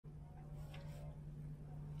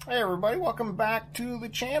Hey everybody, welcome back to the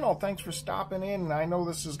channel. Thanks for stopping in. I know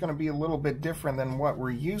this is going to be a little bit different than what we're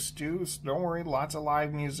used to, so don't worry, lots of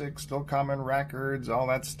live music, still coming, records, all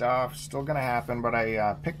that stuff, still going to happen, but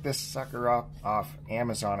I picked this sucker up off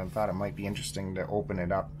Amazon and thought it might be interesting to open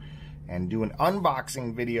it up and do an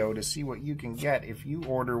unboxing video to see what you can get if you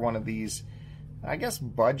order one of these, I guess,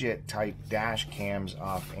 budget type dash cams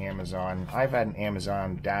off Amazon. I've had an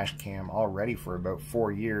Amazon dash cam already for about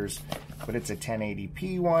 4 years, but it's a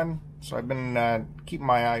 1080p one, so I've been keeping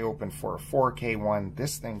my eye open for a 4K one.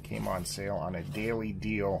 This thing came on sale on a daily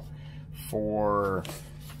deal for,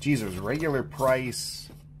 geez, it was regular price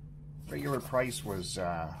was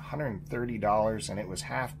 $130, and it was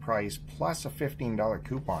half price plus a $15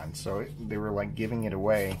 coupon, so they were like giving it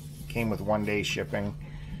away. It came with 1-day shipping.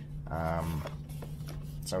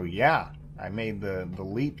 So yeah, I made the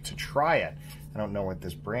leap to try it. I don't know what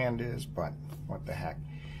this brand is, but what the heck.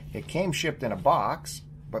 It came shipped in a box,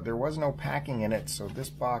 but there was no packing in it, so this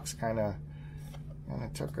box kind of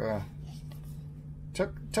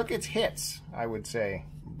took its hits, I would say.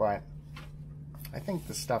 But I think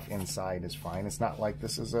the stuff inside is fine. It's not like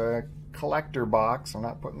this is a collector box. I'm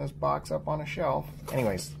not putting this box up on a shelf.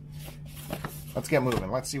 Anyways, let's get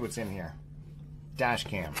moving. Let's see what's in here. Dash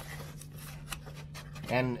cam.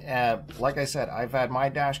 And like I said, I've had my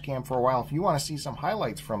dash cam for a while. If you want to see some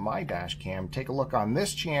highlights from my dash cam, take a look on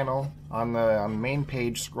this channel. On the main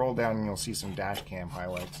page, scroll down and you'll see some dash cam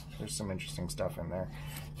highlights. There's some interesting stuff in there.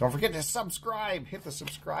 Don't forget to subscribe. Hit the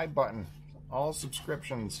subscribe button. All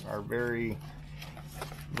subscriptions are very,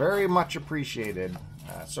 very much appreciated.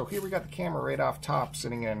 So here we got the camera right off top,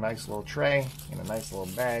 sitting in a nice little tray, in a nice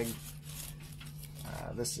little bag.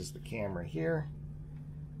 This is the camera here.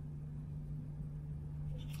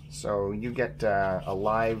 So you get a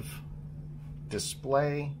live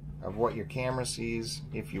display of what your camera sees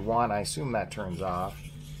if you want. I assume that turns off.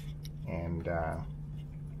 And an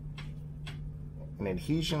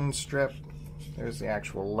adhesion strip. There's the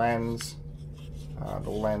actual lens.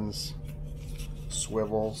 The lens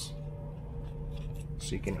swivels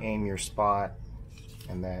so you can aim your spot.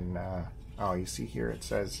 And then, oh, you see here it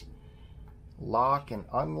says lock and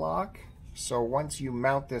unlock. So once you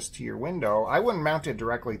mount this to your window, I wouldn't mount it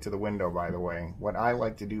directly to the window, by the way. What I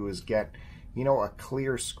like to do is get, you know, a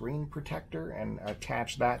clear screen protector and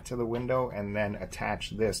attach that to the window, and then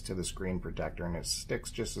attach this to the screen protector, and it sticks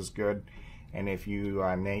just as good. And if you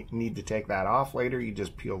need to take that off later, you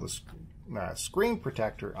just peel the screen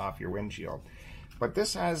protector off your windshield. But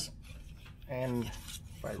this has, and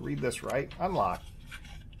if I read this right, unlock.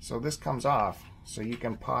 So this comes off. So you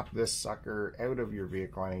can pop this sucker out of your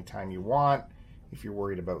vehicle anytime you want if you're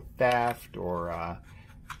worried about theft or,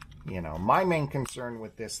 you know, my main concern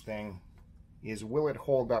with this thing is, will it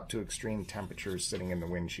hold up to extreme temperatures sitting in the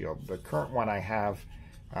windshield? The current one I have,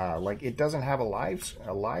 like, it doesn't have a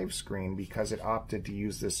live screen because it opted to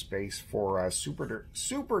use this space for super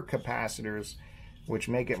capacitors, which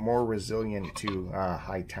make it more resilient to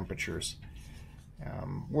high temperatures.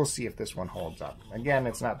 We'll see if this one holds up. Again,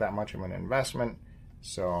 it's not that much of an investment,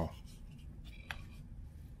 so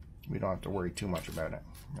we don't have to worry too much about it.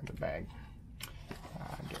 In the bag.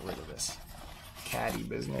 Get rid of this caddy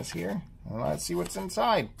business here. And let's see what's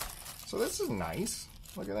inside. So this is nice.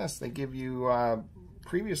 Look at this. They give you,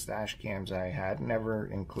 previous dash cams I had never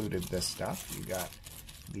included this stuff. You got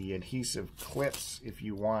the adhesive clips if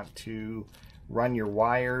you want to run your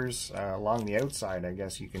wires along the outside. I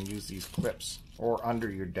guess you can use these clips, or under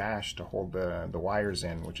your dash to hold the wires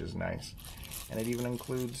in, which is nice. And it even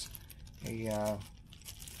includes the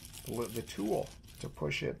tool to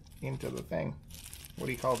push it into the thing. What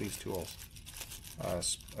do you call these tools? A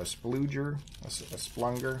splooger, a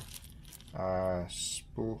splunger,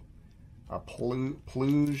 a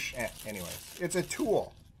pluge. Anyways, it's a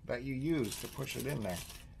tool that you use to push it in there.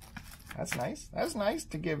 That's nice. That's nice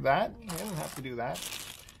to give that. You didn't have to do that.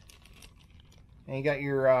 And you got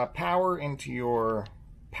your power into your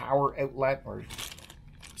power outlet, or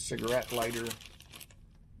cigarette lighter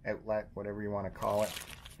outlet, whatever you want to call it.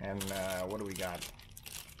 And what do we got?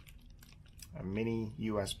 A mini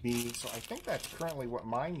USB. So I think that's currently what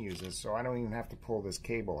mine uses, so I don't even have to pull this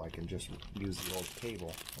cable. I can just use the old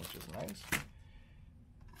cable, which is nice.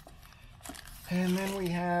 And then we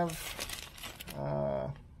have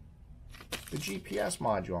the GPS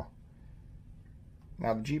module.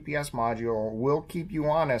 Now the GPS module will keep you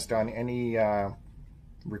honest on any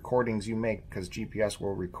recordings you make, because GPS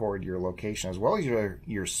will record your location as well as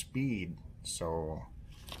your speed. So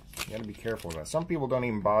you gotta be careful with that. Some people don't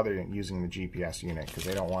even bother using the GPS unit because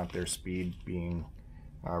they don't want their speed being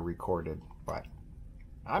recorded. But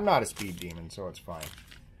I'm not a speed demon, so it's fine.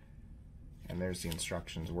 And there's the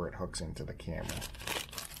instructions where it hooks into the camera.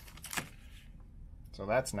 So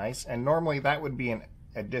that's nice. And normally that would be an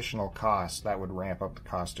additional cost. That would ramp up the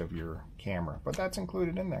cost of your camera. But that's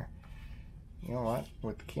included in there. You know what?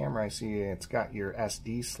 With the camera, I see it's got your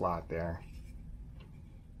SD slot there.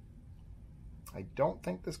 I don't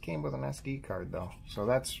think this came with an SD card though. So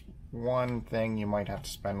that's one thing you might have to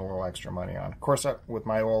spend a little extra money on. Of course, with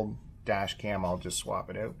my old Dashcam, I'll just swap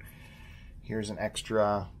it out. Here's an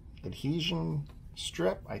extra adhesion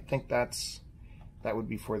strip. I think that would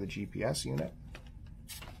be for the GPS unit.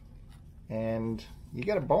 And you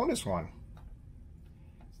get a bonus one.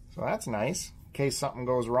 So that's nice. In case something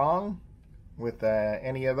goes wrong with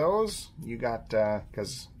any of those, you got,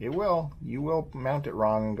 because you will mount it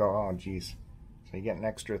wrong and go, oh geez. So you get an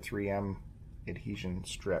extra 3M adhesion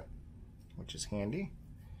strip, which is handy.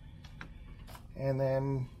 And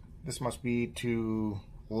then this must be to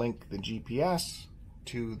link the GPS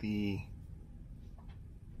to the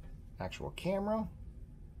actual camera.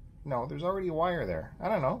 No, there's already a wire there. I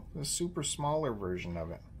don't know, the super smaller version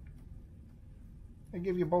of it. They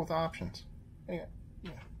give you both options. Yeah.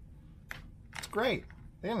 It's great.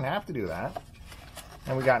 They didn't have to do that.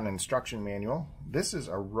 And we got an instruction manual. This is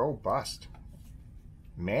a robust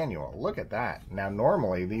manual. Look at that. Now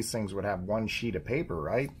normally these things would have one sheet of paper,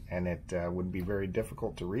 right? And it would be very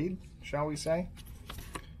difficult to read, shall we say.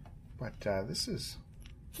 But this is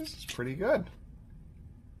pretty good.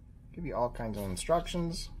 Give you all kinds of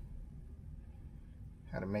instructions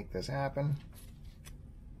how to make this happen.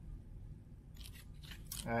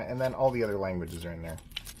 And then all the other languages are in there.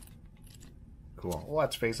 Cool. Well,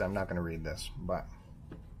 let's face it, I'm not going to read this, but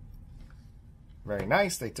very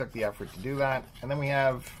nice. They took the effort to do that. And then we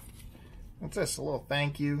have, what's this? A little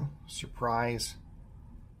thank you, surprise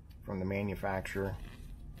from the manufacturer.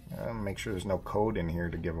 Make sure there's no code in here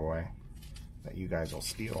to give away that you guys will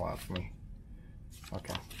steal off me.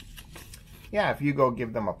 Okay. Yeah, if you go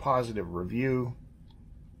give them a positive review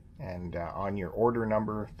and on your order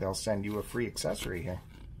number, they'll send you a free accessory here.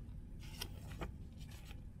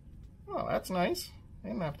 Oh, that's nice. They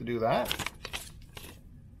didn't have to do that.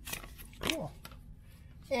 Cool.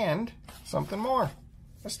 And something more.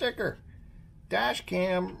 A sticker.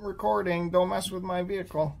 Dashcam recording. Don't mess with my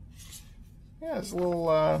vehicle. Yeah, it's a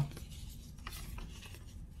little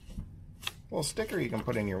sticker you can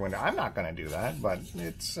put in your window. I'm not going to do that, but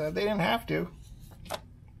it's they didn't have to.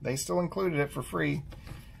 They still included it for free.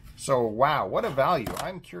 So, wow, what a value.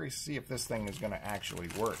 I'm curious to see if this thing is going to actually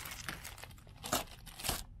work.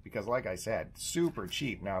 Because like I said, super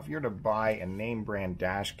cheap. Now, if you're to buy a name brand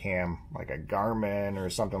dash cam, like a Garmin or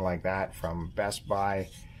something like that from Best Buy,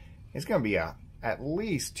 it's going to be at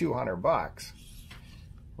least 200 bucks.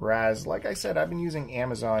 Whereas, like I said, I've been using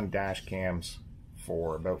Amazon dash cams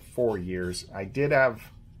for about 4 years. I did have,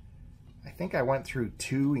 I think I went through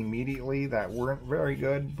 2 immediately that weren't very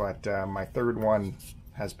good, but my third one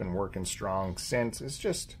has been working strong since. It's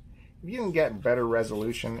just, if you can get better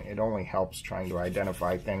resolution, it only helps trying to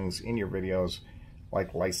identify things in your videos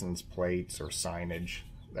like license plates or signage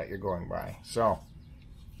that you're going by. So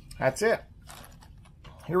that's it.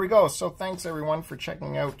 Here we go. So thanks everyone for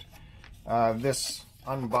checking out this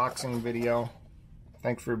unboxing video.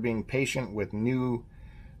 Thanks for being patient with new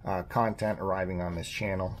content arriving on this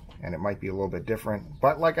channel, and it might be a little bit different,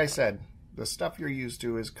 but like I said, the stuff you're used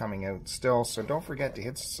to is coming out still, so don't forget to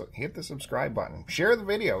hit the subscribe button. Share the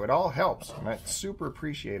video. It all helps, and that's super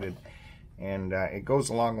appreciated, and it goes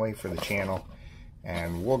a long way for the channel.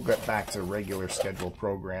 And we'll get back to regular scheduled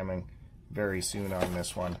programming very soon on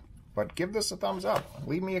this one. But give this a thumbs up.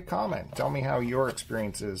 Leave me a comment. Tell me how your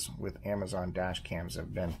experiences with Amazon dash cams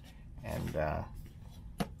have been, and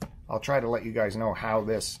I'll try to let you guys know how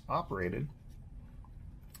this operated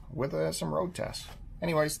with some road tests.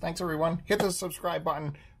 Anyways, thanks everyone. Hit the subscribe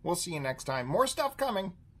button. We'll see you next time. More stuff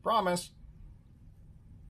coming. Promise.